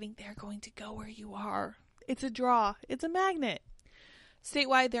migrating, they're going to go where you are. It's a draw. It's a magnet.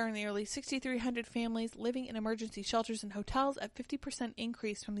 Statewide, there are nearly 6,300 families living in emergency shelters and hotels, at 50%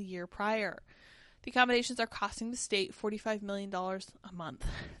 increase from the year prior. The accommodations are costing the state $45 million a month.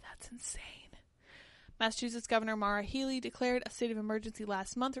 That's insane. Massachusetts Governor Maura Healey declared a state of emergency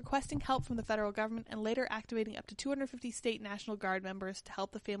last month, requesting help from the federal government and later activating up to 250 state National Guard members to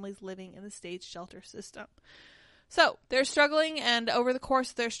help the families living in the state's shelter system. So, they're struggling, and over the course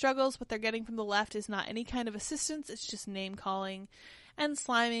of their struggles, what they're getting from the left is not any kind of assistance. It's just name-calling and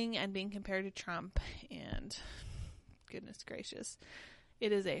sliming and being compared to Trump, and goodness gracious,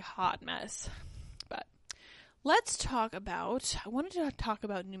 it is a hot mess. But let's I wanted to talk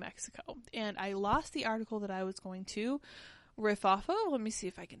about New Mexico, and I lost the article that I was going to riff off of. Let me see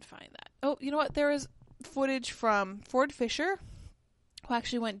if I can find that. Oh, you know what? There is footage from Fort Fisher, who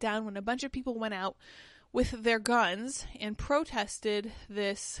actually went down when a bunch of people went out with their guns and protested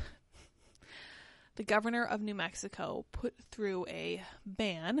this. The governor of New Mexico put through a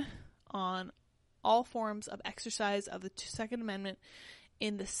ban on all forms of exercise of the Second Amendment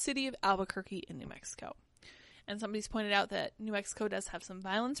in the city of Albuquerque in New Mexico. And somebody's pointed out that New Mexico does have some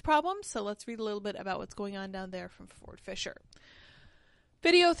violence problems, so let's read a little bit about what's going on down there from Fort Fisher.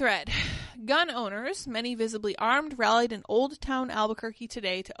 Video thread. Gun owners, many visibly armed, rallied in Old Town Albuquerque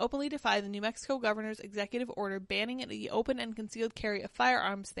today to openly defy the New Mexico governor's executive order banning the open and concealed carry of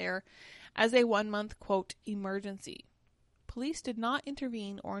firearms there as a 1-month, quote, emergency. Police did not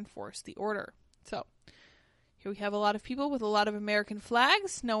intervene or enforce the order. So, here we have a lot of people with a lot of American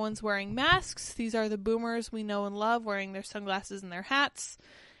flags. No one's wearing masks. These are the boomers we know and love, wearing their sunglasses and their hats,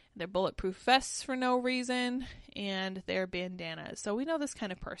 their bulletproof vests for no reason, and their bandanas. So we know this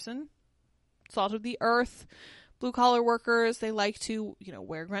kind of person. Salt of the earth, blue-collar workers. They like to,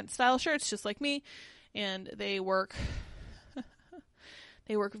 wear grunt-style shirts just like me, and they work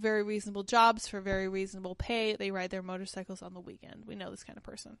very reasonable jobs for very reasonable pay. They ride their motorcycles on the weekend. We know this kind of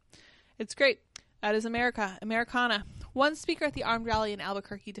person. It's great. That is America. Americana. One speaker at the armed rally in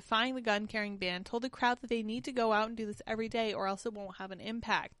Albuquerque defying the gun-carrying ban told the crowd that they need to go out and do this every day or else it won't have an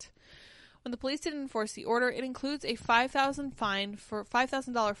impact. When the police didn't enforce the order, it includes a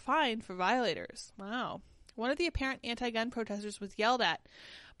 $5,000 fine for violators. Wow. One of the apparent anti-gun protesters was yelled at,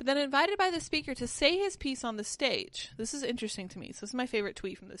 but then invited by the speaker to say his piece on the stage. This is interesting to me. So this is my favorite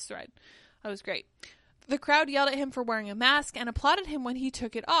tweet from this thread. That was great. The crowd yelled at him for wearing a mask and applauded him when he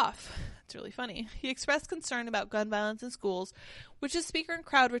took it off. It's really funny. He expressed concern about gun violence in schools, which the speaker and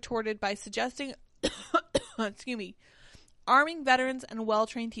crowd retorted by suggesting, arming veterans and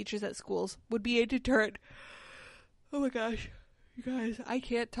well-trained teachers at schools would be a deterrent. Oh my gosh. You guys, I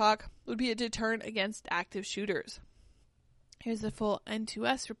can't talk. Would be a deterrent against active shooters. Here's the full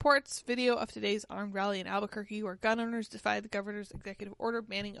N2S reports video of today's armed rally in Albuquerque where gun owners defied the governor's executive order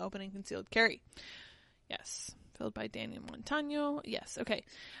banning open and concealed carry. Yes. Filled by Daniel Montano. Yes. Okay.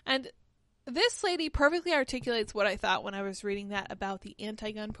 And this lady perfectly articulates what I thought when I was reading that about the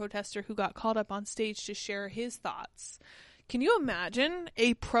anti-gun protester who got called up on stage to share his thoughts. Can you imagine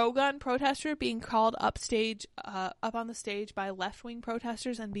a pro-gun protester being called up on the stage by left-wing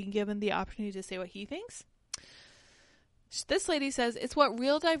protesters and being given the opportunity to say what he thinks? This lady says it's what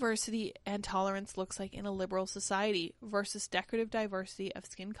real diversity and tolerance looks like in a liberal society versus decorative diversity of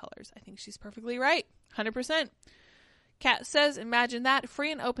skin colors. I think she's perfectly right. 100%. Kat says, imagine that.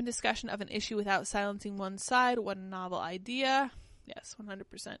 Free and open discussion of an issue without silencing one side. What a novel idea. Yes,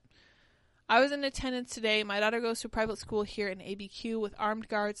 100%. I was in attendance today. My daughter goes to a private school here in ABQ with armed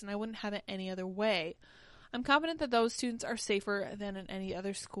guards, and I wouldn't have it any other way. I'm confident that those students are safer than in any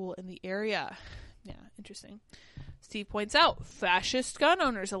other school in the area. Yeah, interesting. Steve points out, fascist gun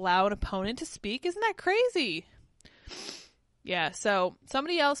owners allow an opponent to speak. Isn't that crazy? Yeah, so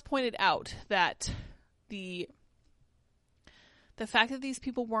somebody else pointed out that the fact that these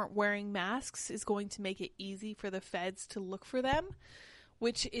people weren't wearing masks is going to make it easy for the feds to look for them,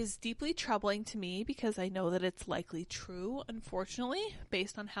 which is deeply troubling to me because I know that it's likely true, unfortunately,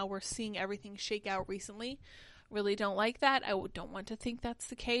 based on how we're seeing everything shake out recently. Really don't like that. I don't want to think that's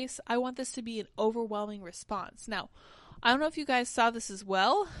the case. I want this to be an overwhelming response. Now, I don't know if you guys saw this as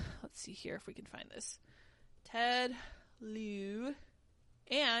well. Let's see here if we can find this. Ted Lieu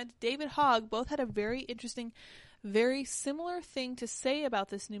and David Hogg both had a very interesting, very similar thing to say about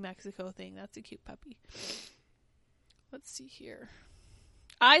this New Mexico thing. That's a cute puppy. Let's see here.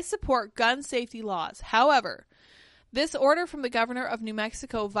 I support gun safety laws. However, this order from the governor of New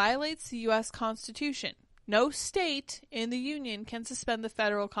Mexico violates the U.S. Constitution. No state in the Union can suspend the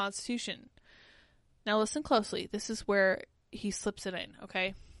federal Constitution. Now listen closely. This is where he slips it in,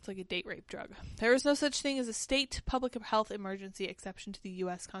 okay? It's like a date rape drug. There is no such thing as a state public health emergency exception to the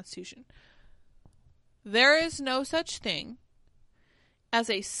U.S. Constitution. There is no such thing as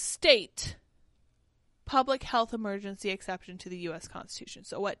a state public health emergency exception to the U.S. Constitution.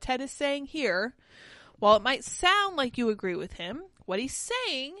 So what Ted is saying here, while it might sound like you agree with him, what he's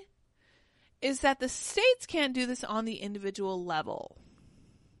saying is that the states can't do this on the individual level,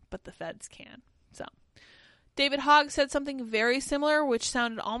 but the feds can. So David Hogg said something very similar, which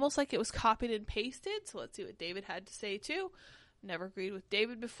sounded almost like it was copied and pasted. So let's see what David had to say too. Never agreed with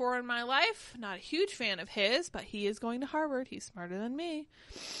David before in my life. Not a huge fan of his, but he is going to Harvard. He's smarter than me.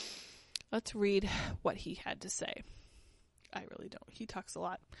 Let's read what he had to say. I really don't. He talks a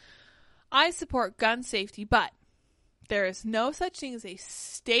lot. I support gun safety, but there is no such thing as a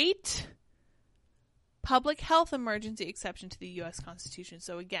state public health emergency exception to the U.S. Constitution.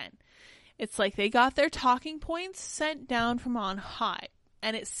 So again, it's like they got their talking points sent down from on high.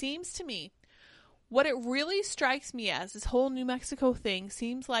 And it seems to me, what it really strikes me as, this whole New Mexico thing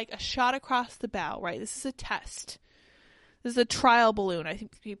seems like a shot across the bow, right? This is a test. This is a trial balloon, I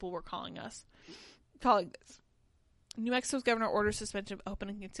think people were calling this. New Mexico's governor orders suspension of open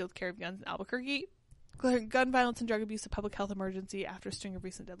and concealed carry of guns in Albuquerque, declaring gun violence and drug abuse a public health emergency after a string of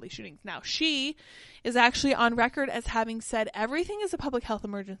recent deadly shootings. Now, she is actually on record as having said everything is a public health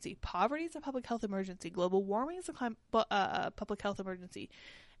emergency. Poverty is a public health emergency. Global warming is a public health emergency.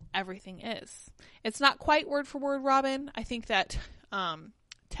 Everything is. It's not quite word for word, Robin. I think that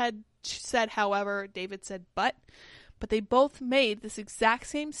Ted said, however, David said, but they both made this exact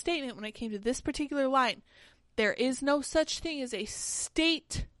same statement when it came to this particular line. There is no such thing as a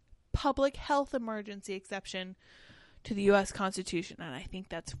state public health emergency exception to the U.S. Constitution. And I think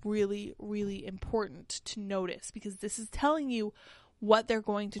that's really, really important to notice, because this is telling you what they're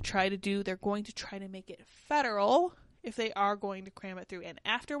going to try to do. They're going to try to make it federal if they are going to cram it through. And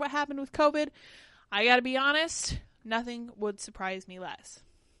after what happened with COVID, I got to be honest, nothing would surprise me less.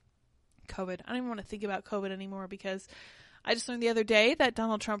 COVID. I don't even want to think about COVID anymore, because I just learned the other day that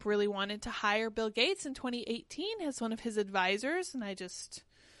Donald Trump really wanted to hire Bill Gates in 2018 as one of his advisors, and I just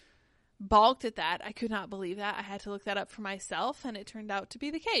balked at that. I could not believe that. I had to look that up for myself, and it turned out to be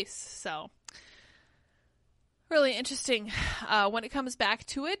the case. So, really interesting. When it comes back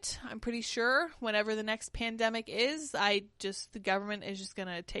to it, I'm pretty sure whenever the next pandemic is, the government is just going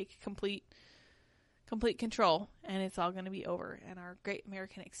to take complete control, and it's all going to be over, and our great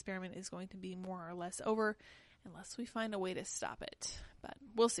American experiment is going to be more or less over unless we find a way to stop it. But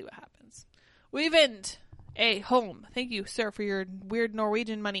we'll see what happens. Weevind A. Holm, thank you, sir, for your weird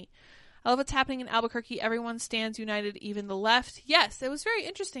Norwegian money. I love what's happening in Albuquerque. Everyone stands united, even the left. Yes, it was very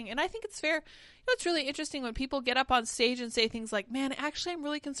interesting, and I think it's fair. You know, it's really interesting when people get up on stage and say things like, man, actually, I'm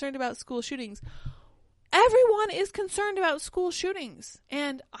really concerned about school shootings. Everyone is concerned about school shootings.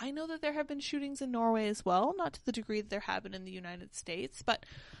 And I know that there have been shootings in Norway as well, not to the degree that there have been in the United States, but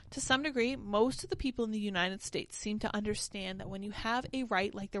to some degree, most of the people in the United States seem to understand that when you have a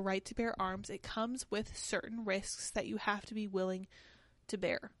right like the right to bear arms, it comes with certain risks that you have to be willing to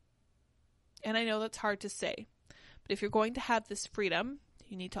bear. And I know that's hard to say, but if you're going to have this freedom,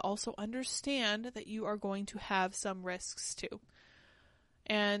 you need to also understand that you are going to have some risks too.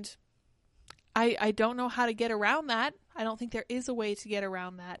 And I don't know how to get around that. I don't think there is a way to get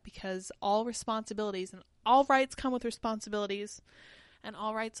around that, because all responsibilities and all rights come with responsibilities, and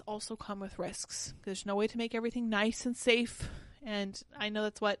all rights also come with risks. There's no way to make everything nice and safe, and I know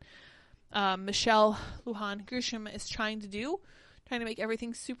that's what Michelle Lujan Grisham is trying to do, trying to make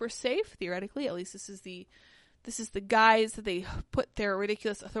everything super safe, theoretically. At least this is the guise that they put their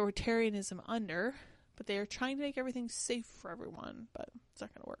ridiculous authoritarianism under, but they are trying to make everything safe for everyone, but it's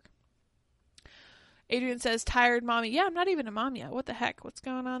not going to work. Adrian says, tired mommy. Yeah, I'm not even a mom yet. What the heck? What's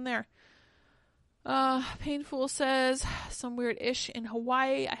going on there? Painful says, some weird ish in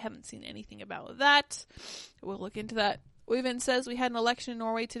Hawaii. I haven't seen anything about that. We'll look into that. Weevan says, we had an election in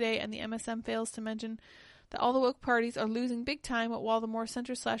Norway today, and the MSM fails to mention that all the woke parties are losing big time, while the more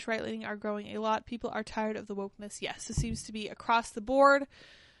center/right-leaning are growing a lot. People are tired of the wokeness. Yes, this seems to be across the board.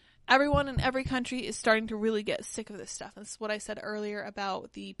 Everyone in every country is starting to really get sick of this stuff. This is what I said earlier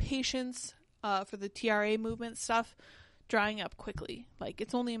about the patience for the TRA movement stuff drying up quickly. Like,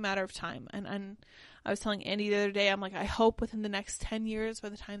 it's only a matter of time. And I was telling Andy the other day, I'm like, I hope within the next 10 years, by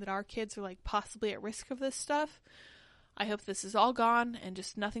the time that our kids are like possibly at risk of this stuff, I hope this is all gone and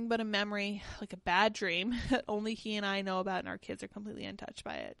just nothing but a memory, like a bad dream that only he and I know about, and our kids are completely untouched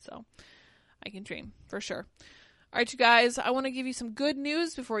by it. So I can dream for sure. All right, you guys, I want to give you some good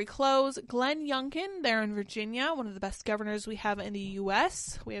news before we close. Glenn Youngkin, there in Virginia, one of the best governors we have in the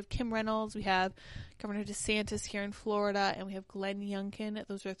U.S. We have Kim Reynolds, we have Governor DeSantis here in Florida, and we have Glenn Youngkin.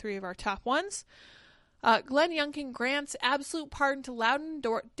 Those are three of our top ones. Glenn Youngkin grants absolute pardon to Loudon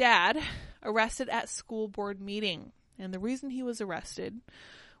dad, arrested at school board meeting. And the reason he was arrested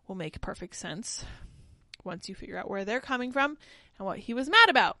will make perfect sense once you figure out where they're coming from and what he was mad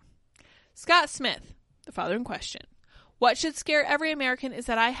about. Scott Smith, the father in question. What should scare every American is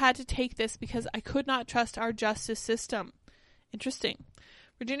that I had to take this because I could not trust our justice system. Interesting.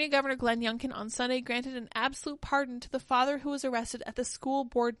 Virginia Governor Glenn Youngkin on Sunday granted an absolute pardon to the father who was arrested at the school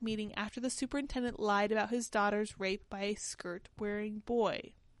board meeting after the superintendent lied about his daughter's rape by a skirt-wearing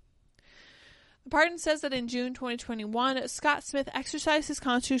boy. The pardon says that in June 2021, Scott Smith exercised his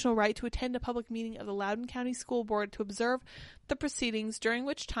constitutional right to attend a public meeting of the Loudoun County School Board to observe the proceedings, during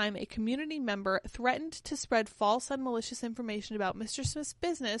which time a community member threatened to spread false and malicious information about Mr. Smith's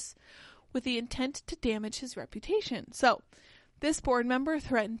business with the intent to damage his reputation. So, this board member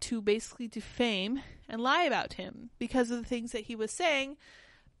threatened to basically defame and lie about him because of the things that he was saying,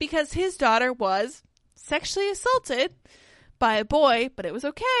 because his daughter was sexually assaulted by a boy, but it was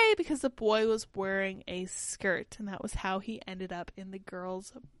okay because the boy was wearing a skirt, and that was how he ended up in the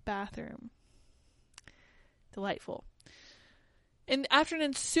girls' bathroom. Delightful. And after an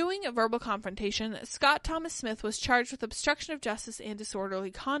ensuing verbal confrontation, Scott Thomas Smith was charged with obstruction of justice and disorderly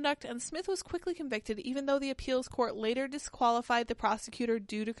conduct, and Smith was quickly convicted, even though the appeals court later disqualified the prosecutor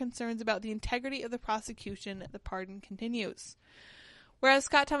due to concerns about the integrity of the prosecution. The pardon continues. Whereas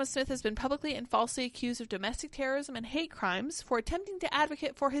Scott Thomas Smith has been publicly and falsely accused of domestic terrorism and hate crimes for attempting to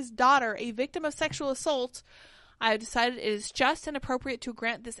advocate for his daughter, a victim of sexual assault, I have decided it is just and appropriate to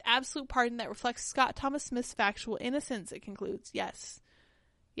grant this absolute pardon that reflects Scott Thomas Smith's factual innocence, it concludes. Yes,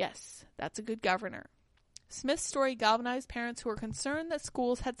 that's a good governor. Smith's story galvanized parents who were concerned that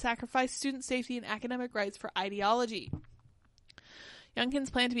schools had sacrificed student safety and academic rights for ideology. Youngkin's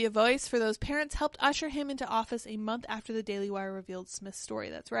plan to be a voice for those parents helped usher him into office a month after the Daily Wire revealed Smith's story.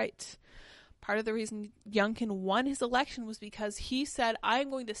 That's right. Part of the reason Youngkin won his election was because he said, I'm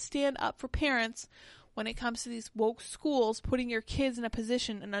going to stand up for parents when it comes to these woke schools, putting your kids in a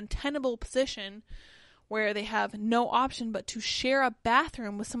position, an untenable position, where they have no option but to share a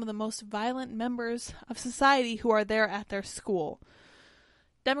bathroom with some of the most violent members of society who are there at their school.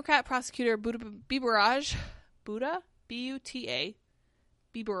 Democrat prosecutor Buta Biberaj, B-U-T-A,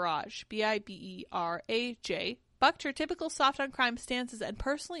 Biberaj, B-I-B-E-R-A-J, bucked her typical soft-on-crime stances and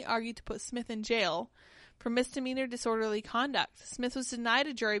personally argued to put Smith in jail for misdemeanor disorderly conduct. Smith was denied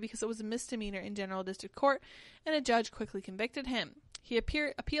a jury because it was a misdemeanor in General District Court, and a judge quickly convicted him. He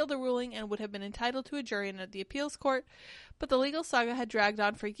appealed the ruling and would have been entitled to a jury in the appeals court, but the legal saga had dragged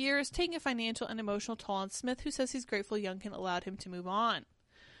on for years, taking a financial and emotional toll on Smith, who says he's grateful Youngkin allowed him to move on.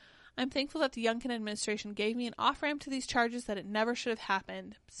 I'm thankful that the Youngkin administration gave me an off-ramp to these charges that it never should have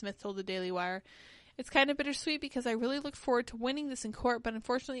happened, Smith told the Daily Wire. It's kind of bittersweet because I really looked forward to winning this in court, but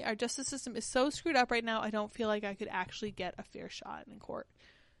unfortunately our justice system is so screwed up right now, I don't feel like I could actually get a fair shot in court.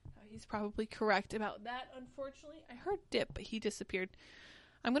 He's probably correct about that, unfortunately. I heard Dip, but he disappeared.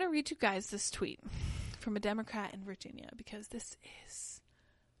 I'm going to read you guys this tweet from a Democrat in Virginia because this is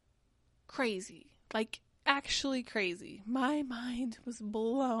crazy. Like, actually crazy. My mind was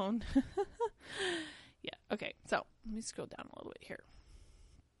blown. Yeah, okay, so let me scroll down a little bit here.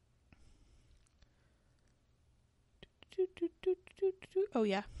 Oh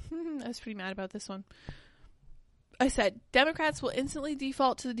yeah, I was pretty mad about this one. I said, Democrats will instantly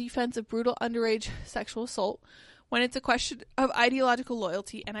default to the defense of brutal underage sexual assault when it's a question of ideological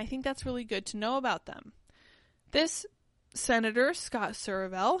loyalty, and I think that's really good to know about them. This Senator Scott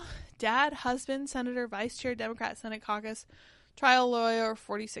Survell, dad, husband, senator, vice chair, Democrat Senate caucus, trial lawyer,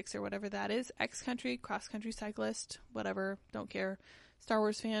 46 or whatever that is, ex-country, cross-country cyclist, whatever, don't care, Star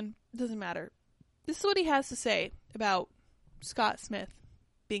Wars fan, doesn't matter. This is what he has to say about Scott Smith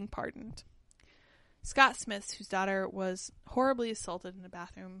being pardoned. Scott Smith, whose daughter was horribly assaulted in a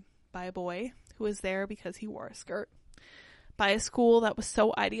bathroom by a boy who was there because he wore a skirt. by a school that was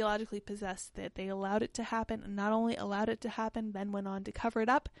so ideologically possessed that they allowed it to happen, and not only allowed it to happen, then went on to cover it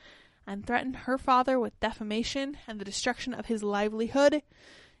up and threatened her father with defamation and the destruction of his livelihood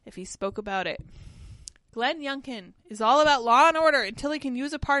if he spoke about it. Glenn Youngkin is all about law and order until he can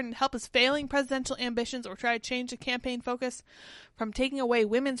use a pardon to help his failing presidential ambitions or try to change the campaign focus from taking away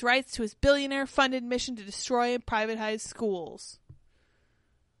women's rights to his billionaire-funded mission to destroy and privatize schools.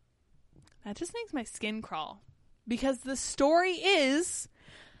 That just makes my skin crawl. Because the story is,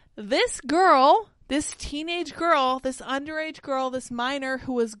 this girl, this teenage girl, this underage girl, this minor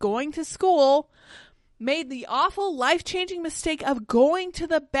who was going to school, made the awful life-changing mistake of going to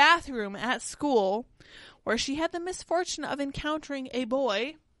the bathroom at school, where she had the misfortune of encountering a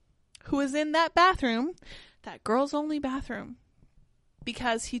boy who was in that bathroom, that girls' only bathroom,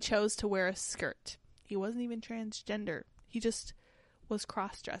 because he chose to wear a skirt. He wasn't even transgender. He just was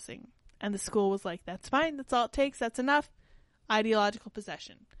cross-dressing. And the school was like, that's fine, that's all it takes, that's enough. Ideological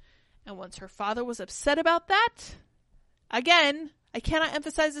possession. And once her father was upset about that, again, I cannot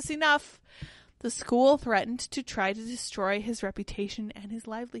emphasize this enough, the school threatened to try to destroy his reputation and his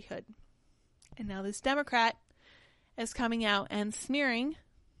livelihood. And now this Democrat is coming out and smearing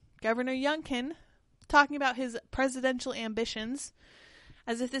Governor Youngkin, talking about his presidential ambitions,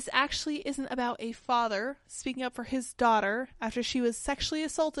 as if this actually isn't about a father speaking up for his daughter after she was sexually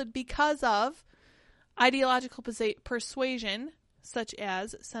assaulted because of ideological persuasion, such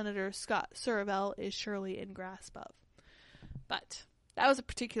as Senator Scott Survell is surely in grasp of. But that was a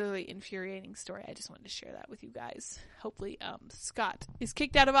particularly infuriating story. I just wanted to share that with you guys. Hopefully Scott is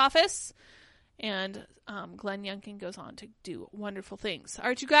kicked out of office, and Glenn Youngkin goes on to do wonderful things. All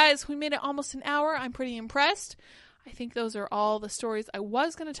right, you guys, we made it almost an hour. I'm pretty impressed. I think those are all the stories I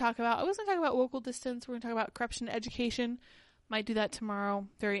was going to talk about. I was going to talk about local distance. We're going to talk about corruption in education. Might do that tomorrow.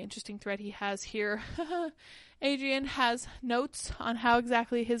 Very interesting thread he has here. Adrian has notes on how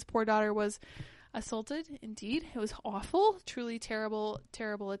exactly his poor daughter was assaulted. Indeed, it was awful. Truly terrible,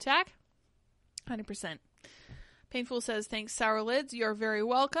 terrible attack. 100%. Painful says, thanks, Sour Lids. You're very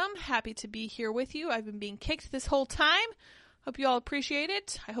welcome. Happy to be here with you. I've been being kicked this whole time. Hope you all appreciate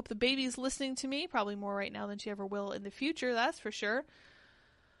it. I hope the baby's listening to me. Probably more right now than she ever will in the future. That's for sure.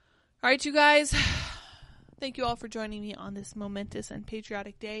 All right, you guys. Thank you all for joining me on this momentous and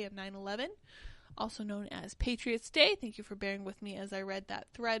patriotic day of 9/11, also known as Patriots Day. Thank you for bearing with me as I read that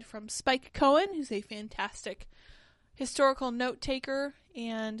thread from Spike Cohen, who's a fantastic historical note-taker,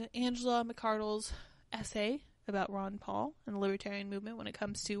 and Angela McArdle's essay about Ron Paul and the libertarian movement when it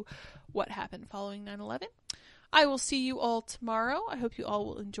comes to what happened following 9/11. I will see you all tomorrow. I hope you all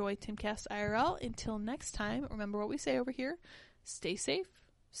will enjoy Timcast IRL. Until next time, remember what we say over here. Stay safe,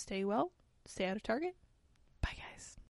 stay well, stay out of Target. Bye, guys.